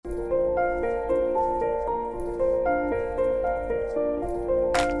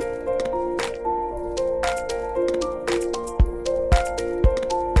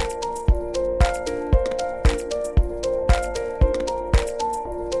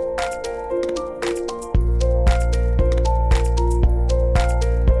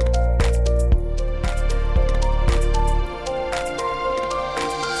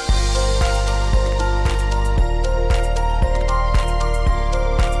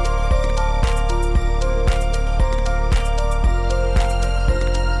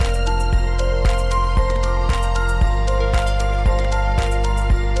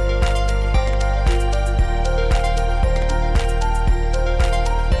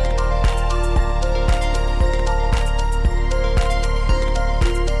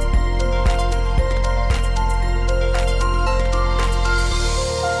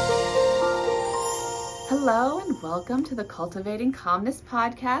welcome to the Cultivating Calmness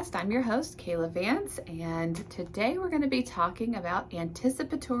Podcast. I'm your host, Kaela Vance, and today we're going to be talking about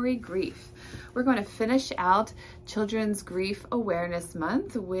anticipatory grief. We're going to finish out Children's Grief Awareness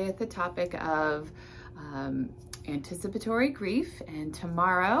Month with the topic of anticipatory grief, and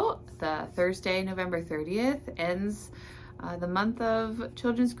tomorrow, the Thursday, November 30th, ends the month of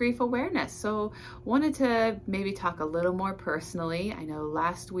Children's Grief Awareness. So wanted to maybe talk a little more personally. I know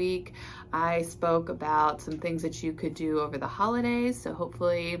last week I spoke about some things that you could do over the holidays. So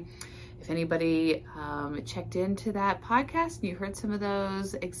hopefully if anybody checked into that podcast and you heard some of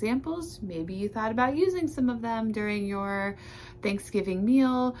those examples, maybe you thought about using some of them during your Thanksgiving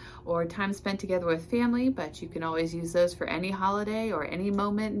meal or time spent together with family, but you can always use those for any holiday or any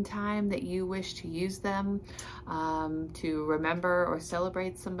moment in time that you wish to use them to remember or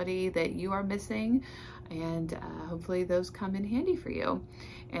celebrate somebody that you are missing. And hopefully those come in handy for you.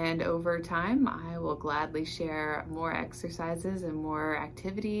 And over time, I will gladly share more exercises and more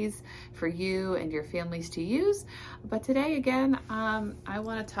activities for you and your families to use. But today, again, I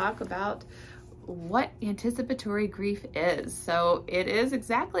want to talk about what anticipatory grief is. So it is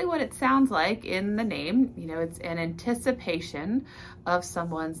exactly what it sounds like in the name. You know, it's an anticipation of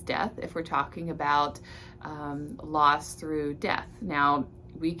someone's death if we're talking about loss through death. Now,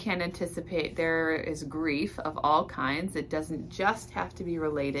 we can anticipate there is grief of all kinds. It doesn't just have to be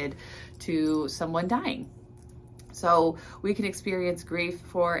related to someone dying. So we can experience grief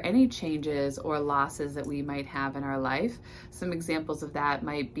for any changes or losses that we might have in our life. Some examples of that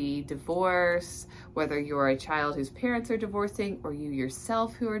might be divorce, whether you're a child whose parents are divorcing or you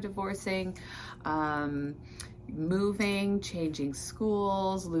yourself who are divorcing, moving, changing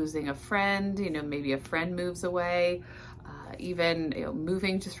schools, losing a friend, maybe a friend moves away. Even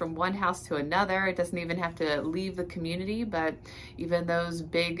moving just from one house to another. It doesn't even have to leave the community, but even those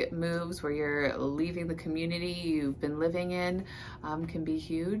big moves where you're leaving the community you've been living in can be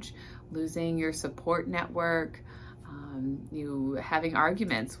huge. Losing your support network, you having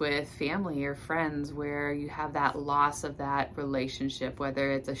arguments with family or friends where you have that loss of that relationship,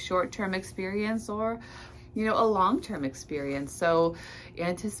 whether it's a short-term experience or a long-term experience. So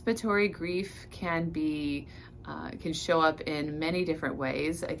anticipatory grief can show up in many different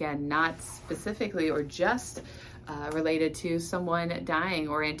ways. Again, not specifically or just related to someone dying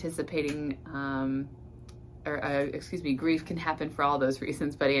or anticipating, grief can happen for all those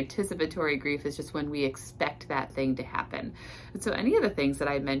reasons, but anticipatory grief is just when we expect that thing to happen. And so any of the things that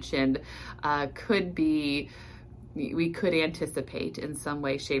I mentioned we could anticipate in some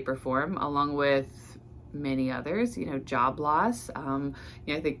way, shape, or form, along with many others, job loss. I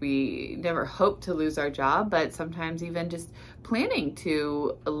think we never hope to lose our job, but sometimes even just planning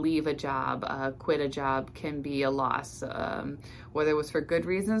to leave a job, quit a job can be a loss, whether it was for good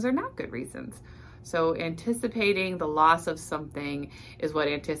reasons or not good reasons. So anticipating the loss of something is what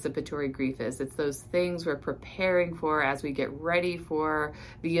anticipatory grief is. It's those things we're preparing for as we get ready for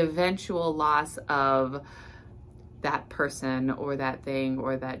the eventual loss of that person or that thing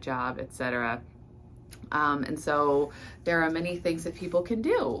or that job, etc. And so there are many things that people can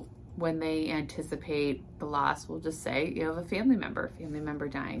do when they anticipate the loss. We'll just say, of a family member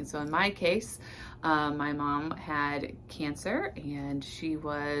dying. So in my case, my mom had cancer, and she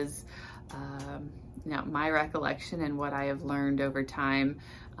was, my recollection and what I have learned over time,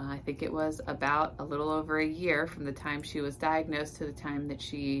 I think it was about a little over a year from the time she was diagnosed to the time that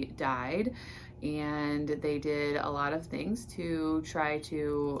she died. And they did a lot of things to try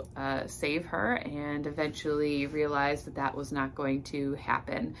to save her, and eventually realized that that was not going to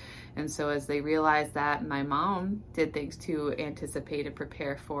happen. And so as they realized that, my mom did things to anticipate and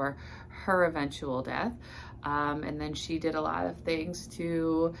prepare for her eventual death. And then she did a lot of things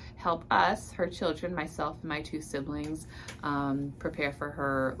to help us, her children, myself and my two siblings, prepare for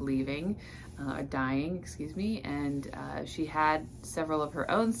her dying, and she had several of her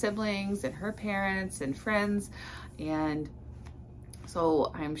own siblings and her parents and friends, and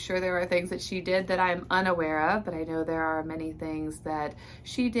so I'm sure there are things that she did that I'm unaware of, but I know there are many things that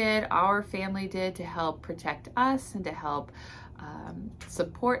she did, our family did, to help protect us and to help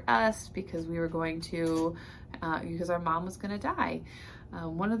support us because we were because our mom was going to die.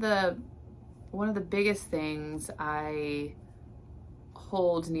 One of the biggest things I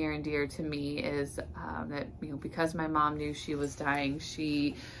hold near and dear to me is that because my mom knew she was dying,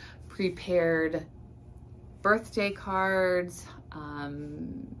 she prepared birthday cards,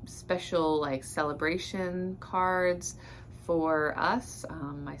 special celebration cards for us,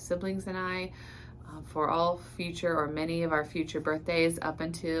 my siblings and I, for all future or many of our future birthdays up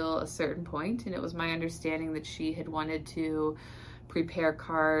until a certain point. And it was my understanding that she had wanted to prepare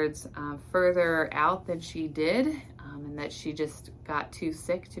cards further out than she did and that she just got too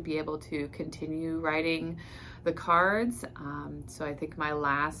sick to be able to continue writing the cards. So I think my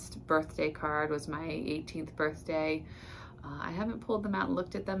last birthday card was my 18th birthday. I haven't pulled them out and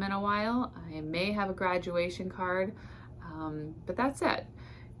looked at them in a while. I may have a graduation card, but that's it.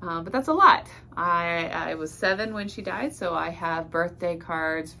 But that's a lot. I was 7 when she died, so I have birthday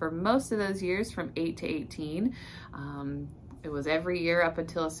cards for most of those years from 8 to 18. It was every year up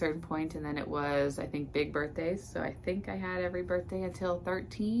until a certain point, and then it was, I think, big birthdays. So I think I had every birthday until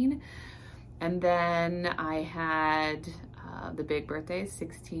 13. And then I had the big birthdays,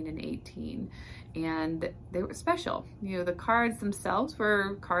 16 and 18. And they were special. You know, the cards themselves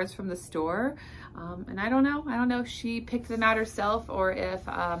were cards from the store. And I don't know if she picked them out herself or if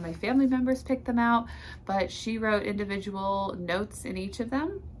my family members picked them out, but she wrote individual notes in each of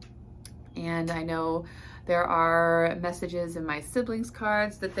them. And I know there are messages in my siblings'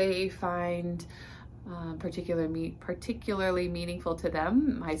 cards that they find particularly meaningful to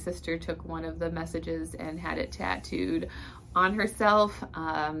them. My sister took one of the messages and had it tattooed on herself.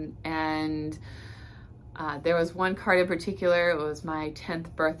 And there was one card in particular. It was my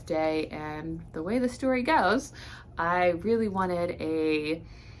 10th birthday. And the way the story goes, I really wanted a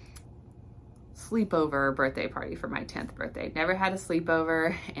sleepover birthday party for my 10th birthday. Never had a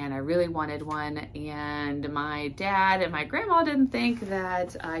sleepover, and I really wanted one. And my dad and my grandma didn't think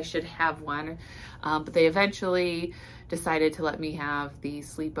that I should have one, but they eventually decided to let me have the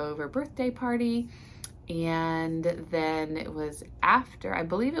sleepover birthday party. And then it was after, I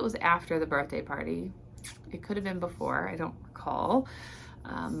believe it was after the birthday party. It could have been before, I don't recall.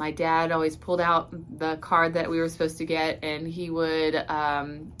 My dad always pulled out the card that we were supposed to get, and he would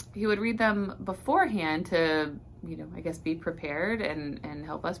read them beforehand to, you know, I guess be prepared and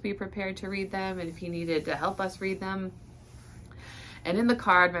help us be prepared to read them, and if he needed to help us read them. And in the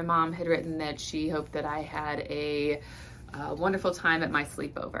card, my mom had written that she hoped that I had a wonderful time at my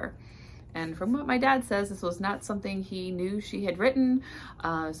sleepover. And from what my dad says, this was not something he knew she had written.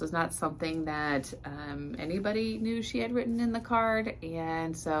 This was not something that anybody knew she had written in the card.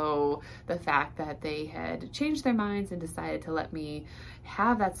 And so the fact that they had changed their minds and decided to let me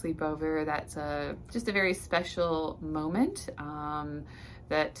have that sleepover, that's just a very special moment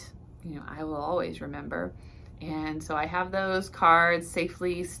that, you know, I will always remember. And so I have those cards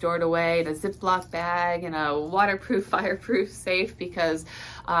safely stored away in a Ziploc bag in a waterproof, fireproof safe, because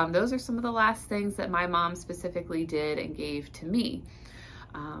those are some of the last things that my mom specifically did and gave to me.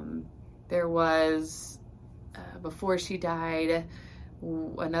 There was, before she died,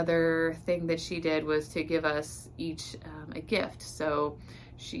 another thing that she did was to give us each a gift. So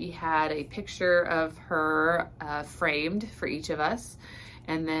she had a picture of her framed for each of us,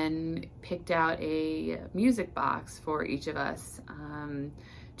 and then picked out a music box for each of us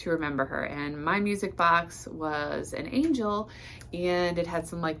to remember her. And my music box was an angel, and it had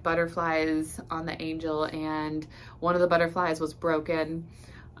some like butterflies on the angel, and one of the butterflies was broken,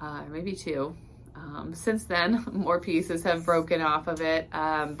 maybe two. Since then, more pieces have broken off of it,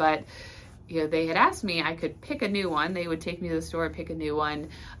 but you know, they had asked me I could pick a new one. They would take me to the store and pick a new one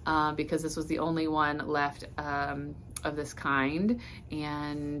because this was the only one left of this kind,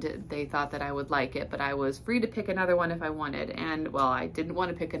 and they thought that I would like it, but I was free to pick another one if I wanted. And well, I didn't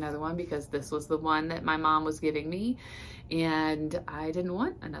want to pick another one because this was the one that my mom was giving me, and I didn't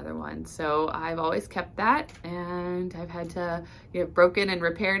want another one. So I've always kept that, and I've had to, you know, broken and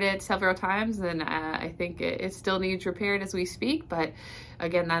repaired it several times, and I think it still needs repaired as we speak. But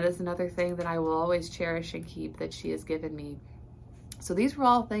again, that is another thing that I will always cherish and keep that she has given me. So these were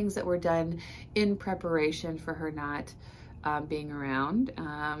all things that were done in preparation for her not being around.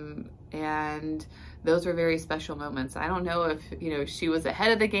 And those were very special moments. I don't know if, you know, she was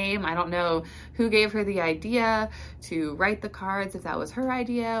ahead of the game. I don't know who gave her the idea to write the cards, if that was her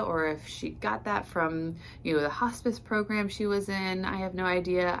idea, or if she got that from, you know, the hospice program she was in. I have no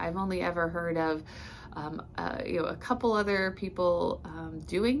idea. I've only ever heard of you know, a couple other people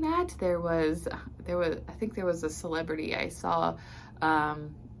doing that. I think there was a celebrity I saw.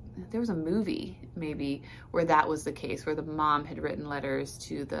 There was a movie maybe where that was the case, where the mom had written letters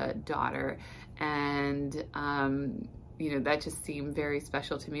to the daughter, and you know, that just seemed very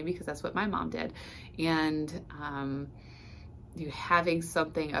special to me because that's what my mom did. And you having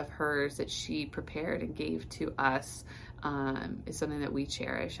something of hers that she prepared and gave to us is something that we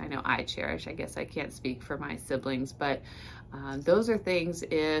cherish. I know I cherish. I guess I can't speak for my siblings, but those are things,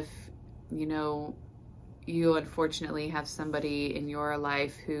 if, you know, you unfortunately have somebody in your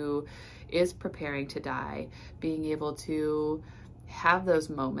life who is preparing to die, being able to have those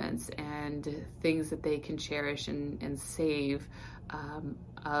moments and things that they can cherish and save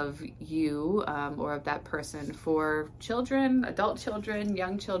of you or of that person for children, adult children,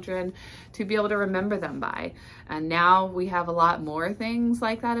 young children, to be able to remember them by. And now we have a lot more things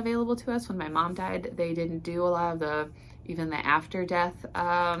like that available to us. When my mom died, they didn't do a lot of even the after death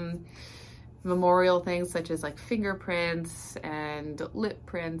memorial things, such as like fingerprints and lip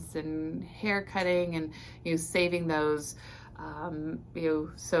prints and hair cutting and saving those.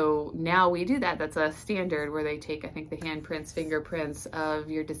 So now we do that. That's a standard where they take, I think, the handprints, fingerprints of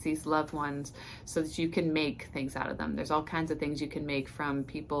your deceased loved ones so that you can make things out of them. There's all kinds of things you can make from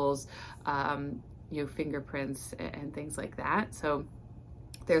people's, fingerprints and things like that. So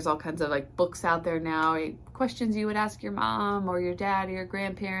there's all kinds of like books out there now, questions you would ask your mom or your dad or your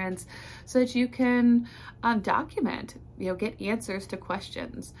grandparents, so that you can document, get answers to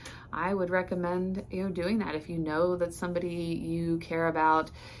questions. I would recommend, doing that if you know that somebody you care about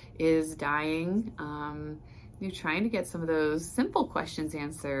is dying. You're trying to get some of those simple questions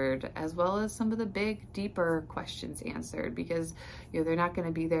answered, as well as some of the big, deeper questions answered, because they're not going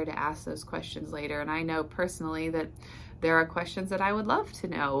to be there to ask those questions later. And I know personally that there are questions that I would love to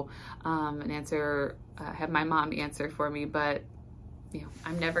know and answer, have my mom answer for me, but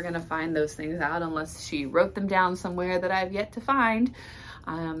I'm never going to find those things out unless she wrote them down somewhere that I've yet to find,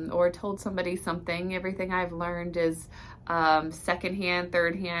 or told somebody something. Everything I've learned is secondhand,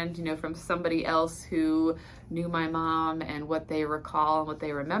 thirdhand, from somebody else who knew my mom and what they recall and what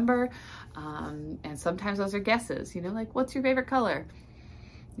they remember. And sometimes those are guesses, like, what's your favorite color?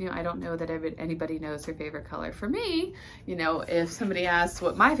 I don't know that anybody knows her favorite color. For me, if somebody asks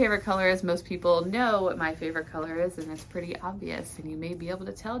what my favorite color is, most people know what my favorite color is, and it's pretty obvious. And you may be able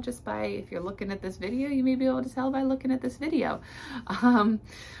to tell just by, if you're looking at this video, you may be able to tell by looking at this video.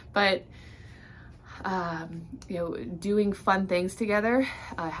 Doing fun things together,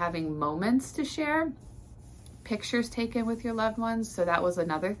 having moments to share, pictures taken with your loved ones. So that was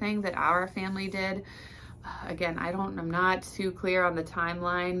another thing that our family did. Again, I'm not too clear on the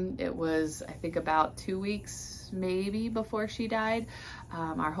timeline. It was, I think, about 2 weeks maybe before she died.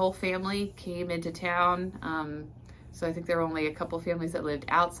 Our whole family came into town. So I think there were only a couple families that lived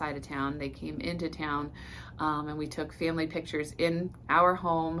outside of town. They came into town, and we took family pictures in our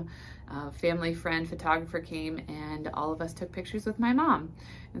home. Family friend photographer came, and all of us took pictures with my mom.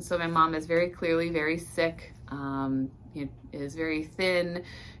 And so my mom is very clearly very sick. Is very thin.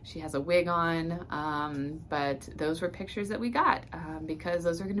 She has a wig on, but those were pictures that we got because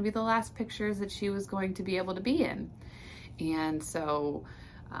those are going to be the last pictures that she was going to be able to be in. And so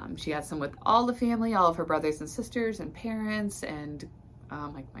she had some with all the family, all of her brothers and sisters and parents and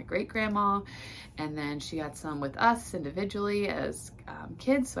like my great grandma. And then she had some with us individually as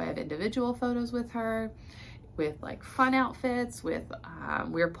kids. So I have individual photos with her, with like fun outfits, with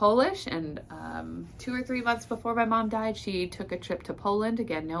we're Polish, and 2 or 3 months before my mom died, she took a trip to Poland,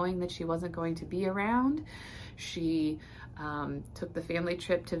 again knowing that she wasn't going to be around. She took the family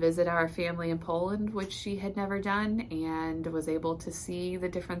trip to visit our family in Poland, which she had never done, and was able to see the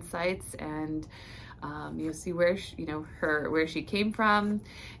different sites and see where where she came from.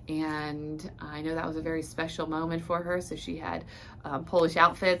 And I know that was a very special moment for her. So she had Polish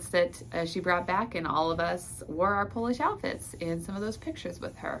outfits that she brought back, and all of us wore our Polish outfits in some of those pictures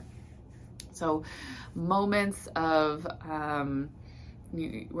with her. So moments of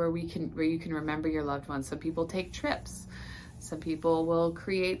where you can remember your loved ones. Some people take trips. Some people will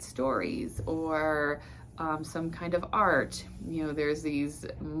create stories or some kind of art. There's these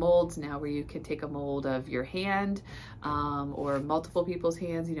molds now where you can take a mold of your hand or multiple people's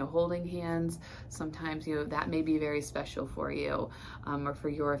hands, holding hands. Sometimes, that may be very special for you or for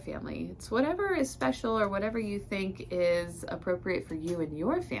your family. It's whatever is special or whatever you think is appropriate for you and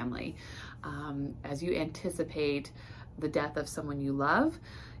your family as you anticipate the death of someone you love,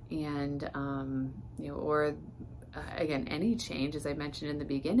 and again, any change, as I mentioned in the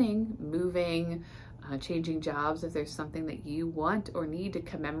beginning, moving, changing jobs. If there's something that you want or need to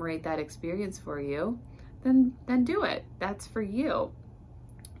commemorate that experience for you, then do it. That's for you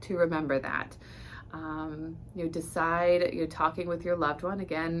to remember that. Decide, talking with your loved one.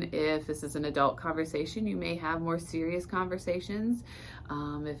 Again, if this is an adult conversation, you may have more serious conversations.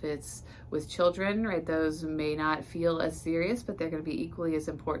 If it's with children, right, those may not feel as serious, but they're going to be equally as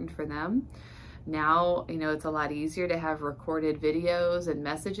important for them. Now, it's a lot easier to have recorded videos and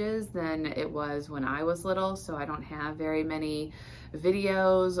messages than it was when I was little. So I don't have very many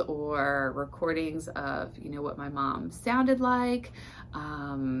videos or recordings of, what my mom sounded like,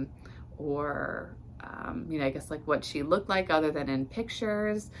 or I guess like what she looked like other than in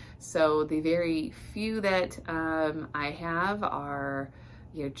pictures. So the very few that I have are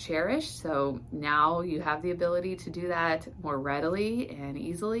cherished. So now you have the ability to do that more readily and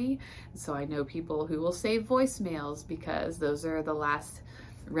easily. So I know people who will save voicemails because those are the last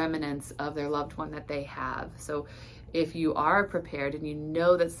remnants of their loved one that they have. So if you are prepared and you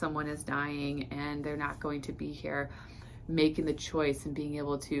know that someone is dying and they're not going to be here, making the choice and being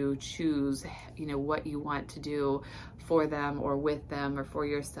able to choose, what you want to do for them or with them or for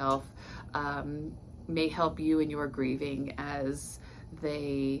yourself, may help you in your grieving as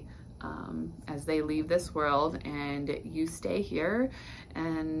they leave this world and you stay here,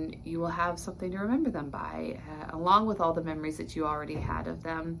 and you will have something to remember them by, along with all the memories that you already had of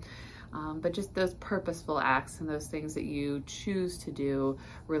them. But just those purposeful acts and those things that you choose to do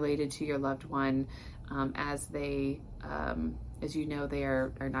related to your loved one, as they are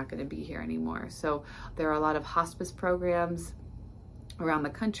not going to be here anymore. So there are a lot of hospice programs around the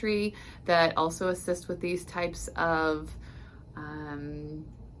country that also assist with these types of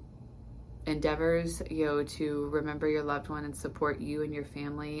endeavors, to remember your loved one and support you and your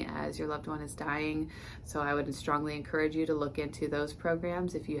family as your loved one is dying. So I would strongly encourage you to look into those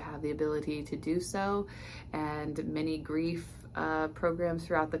programs if you have the ability to do so. And many grief programs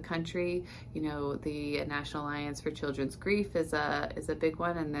throughout the country, the National Alliance for Children's Grief is a big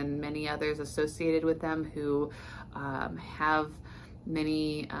one, and then many others associated with them who have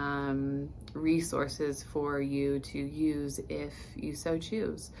many resources for you to use if you so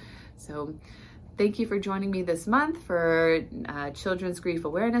choose. So thank you for joining me this month for Children's Grief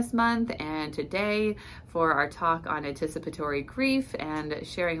Awareness Month, and today for our talk on anticipatory grief and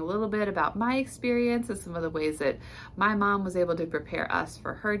sharing a little bit about my experience and some of the ways that my mom was able to prepare us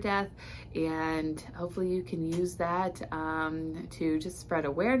for her death. And hopefully you can use that to just spread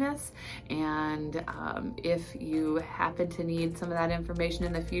awareness. And if you happen to need some of that information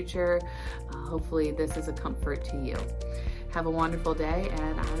in the future, hopefully this is a comfort to you. Have a wonderful day,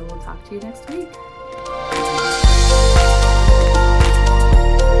 and I will talk to you next week.